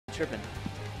tripping.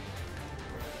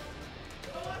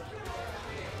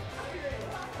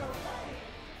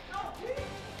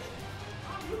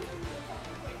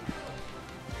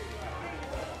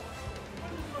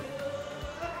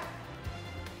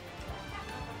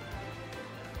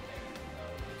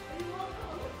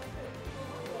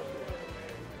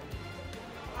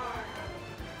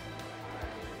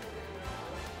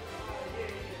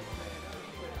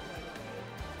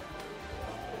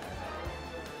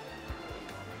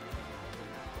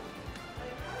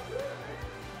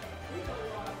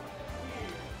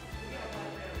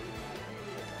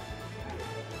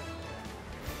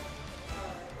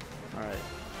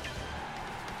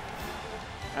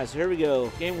 Alright, so here we go.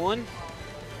 Game 1.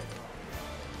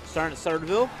 Starting at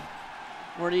Starterville.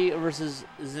 MoarD versus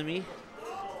Zymi.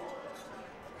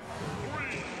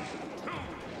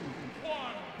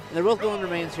 And they're both going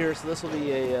remains here, so this will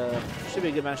be a should be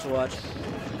a good match to watch.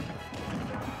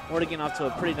 MoarD getting off to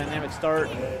a pretty dynamic start,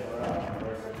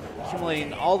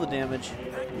 accumulating all the damage.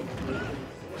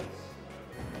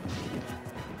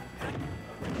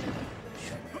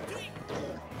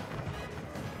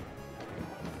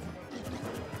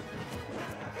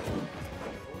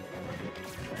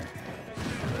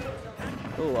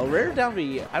 Oh, a rare down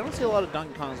B. I don't see a lot of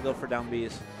Donkey Kongs go for down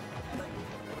Bs.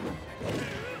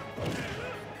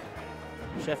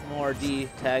 Chef MoarD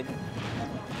tag.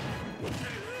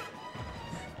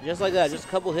 Just like that, just a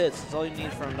couple hits. That's all you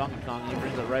need from Donkey Kong. He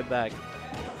brings it right back.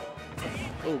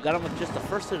 Oh, got him with just the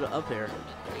first hit up air.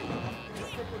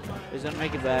 He's gonna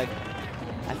make it back.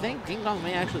 I think Ding Dong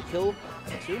may actually kill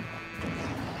too.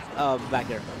 Back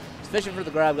there. He's fishing for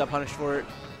the grab, got punished for it.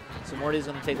 So MoarD's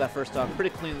gonna take that first stock pretty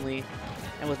cleanly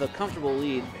and with a comfortable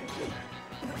lead.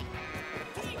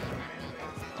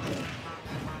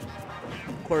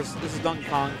 Of course, this is Donkey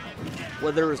Kong,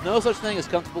 where there is no such thing as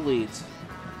comfortable leads.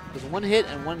 There's one hit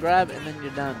and one grab, and then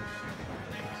you're done.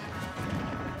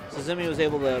 So Zymi was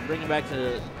able to bring it back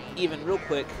to even real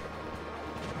quick.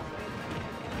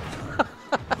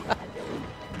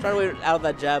 Tried to wait out of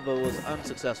that jab, but was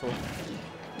unsuccessful.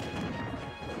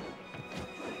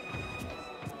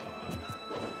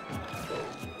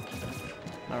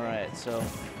 Alright, so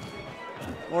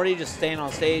MoarD just staying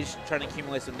on stage, trying to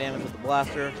accumulate some damage with the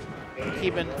blaster.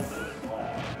 Keeping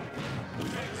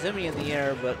Zymi in the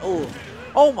air, but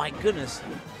oh my goodness.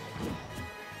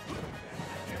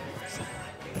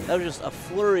 That was just a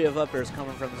flurry of up airs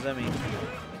coming from Zymi.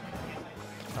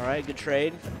 Alright, good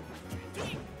trade.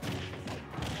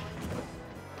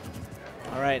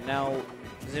 Alright, now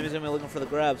Zymi's gonna be looking for the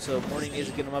grab, so MoarD needs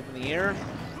to get him up in the air.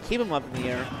 Keep him up in the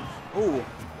air. Ooh,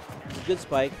 good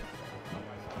spike.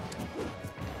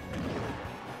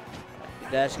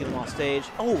 Dash, get him off stage.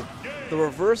 Oh, the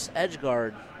reverse edge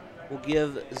guard will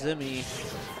give Zymi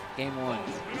game 1.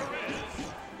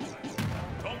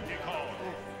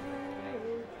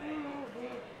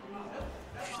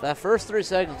 That first 3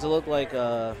 seconds, it looked like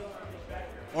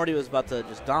MoarD was about to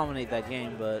just dominate that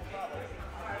game, but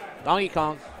Donkey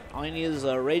Kong, all you need is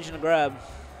a rage and a grab.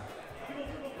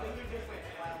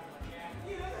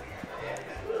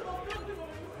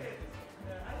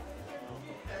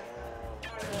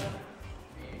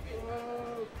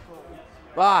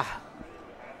 Bah!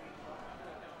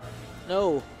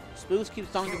 No, Spooks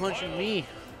keeps Donkey punching me.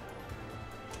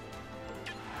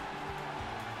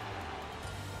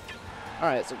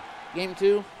 Alright, so game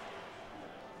 2.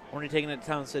 MoarD taking it to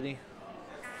Town City.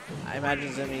 I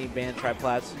imagine Zymi banned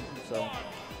triplats, so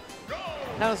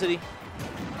Town City.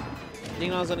 Ding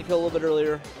Dong's gonna kill a little bit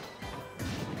earlier.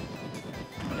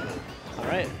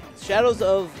 Alright, shadows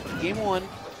of game 1.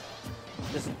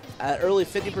 Just at early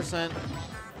 50%.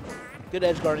 Good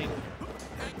edge guarding.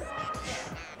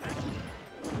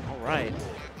 Alright.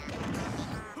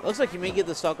 Looks like you may get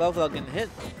the stock off without getting hit.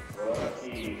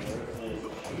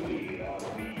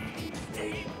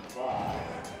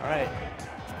 Alright.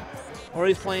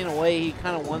 MoarD's playing away. He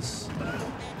kind of wants,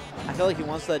 I feel like he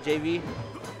wants that JV.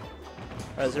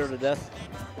 Or 0 to death.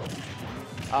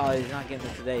 Oh, he's not getting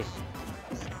it today.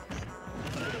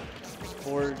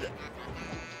 Forward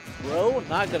row,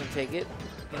 not going to take it.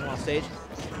 Get him off stage.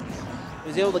 He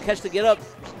was able to catch the get up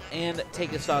and take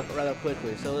his stock rather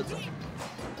quickly. So it's a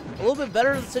little bit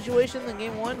better of the situation than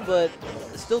game 1, but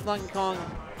still Donkey Kong.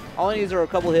 All he needs are a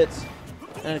couple hits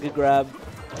and a good grab,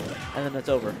 and then it's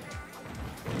over.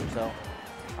 So,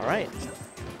 all right.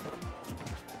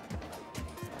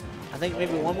 I think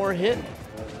maybe one more hit.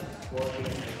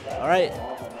 All right.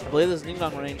 I believe this is Ding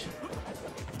Dong range.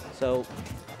 So,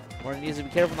 MoarD needs to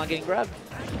be careful not getting grabbed.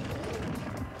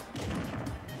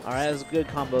 All right, that's a good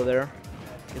combo there.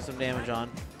 Get some damage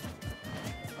on.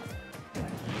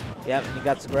 Yep, and he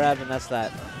got the grab, and that's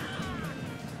that.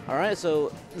 All right,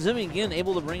 so Zymi again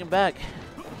able to bring him back.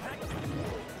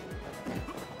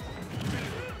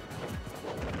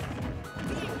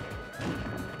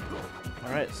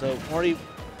 All right, so MoarD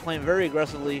playing very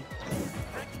aggressively,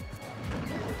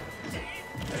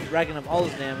 racking up all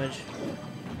his damage.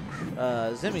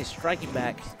 Zymi striking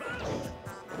back.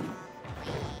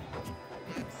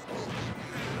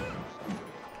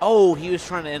 Oh, he was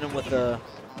trying to end him with the,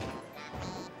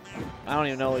 I don't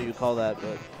even know what you call that,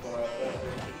 but.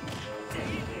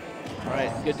 All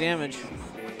right, good damage.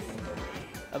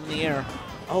 Up in the air.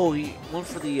 Oh, he went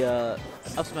for the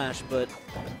up smash, but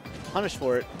punished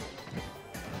for it.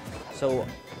 So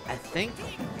I think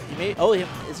he may, oh,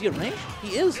 is he a range?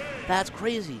 He is. That's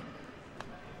crazy.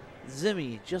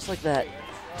 Zymi, just like that,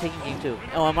 taking game 2.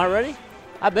 Oh, am I ready?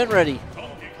 I've been ready.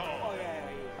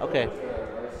 Okay.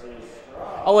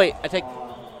 Oh wait, I take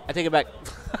it back.